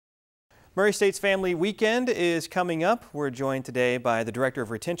Murray State's Family Weekend is coming up. We're joined today by the Director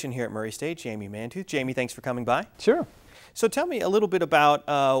of Retention here at Murray State, Jamie Mantooth. Jamie, thanks for coming by. Sure. So tell me a little bit about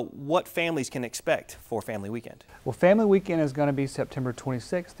what families can expect for Family Weekend. Well, Family Weekend is going to be September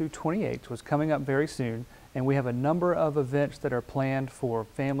 26th through 28th, which is coming up very soon. And we have a number of events that are planned for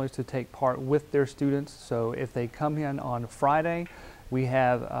families to take part with their students. So if they come in on Friday, we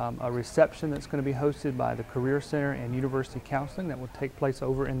have a reception that's going to be hosted by the Career Center and University Counseling that will take place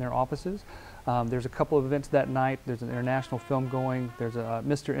over in their offices. There's a couple of events that night. There's an international film going. There's a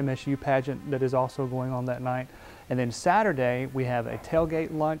Mr. MSU pageant that is also going on that night. And then Saturday, we have a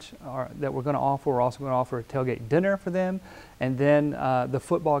tailgate lunch that we're going to offer. We're also going to offer a tailgate dinner for them. And then the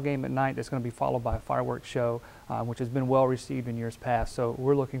football game at night is going to be followed by a fireworks show, which has been well received in years past. So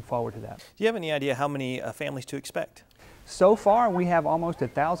we're looking forward to that. Do you have any idea how many families to expect? So far, we have almost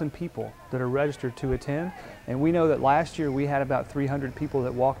 1,000 people that are registered to attend. And we know that last year we had about 300 people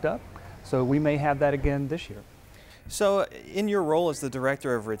that walked up. So we may have that again this year. So in your role as the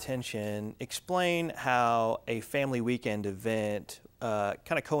Director of Retention, explain how a Family Weekend event kind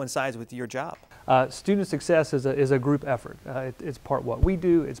of coincides with your job. Student success is a group effort. It's part what we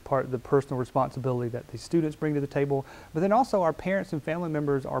do, it's part of the personal responsibility that the students bring to the table, but then also our parents and family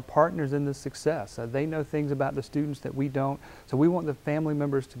members are partners in this success. They know things about the students that we don't, so we want the family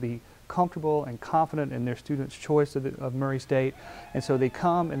members to be comfortable and confident in their students' choice of Murray State, and so they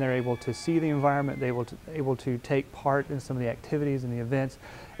come and they're able to see the environment, they're able to take part in some of the activities and the events,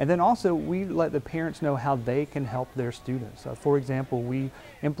 and then also we let the parents know how they can help their students. For example, we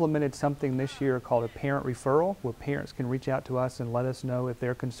implemented something this year called a parent referral, where parents can reach out to us and let us know if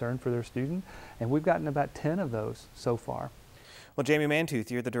they're concerned for their student, and we've gotten about 10 of those so far. Well, Jamie Mantooth,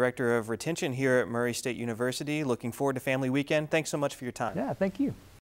 you're the Director of Retention here at Murray State University. Looking forward to Family Weekend. Thanks so much for your time. Yeah, thank you.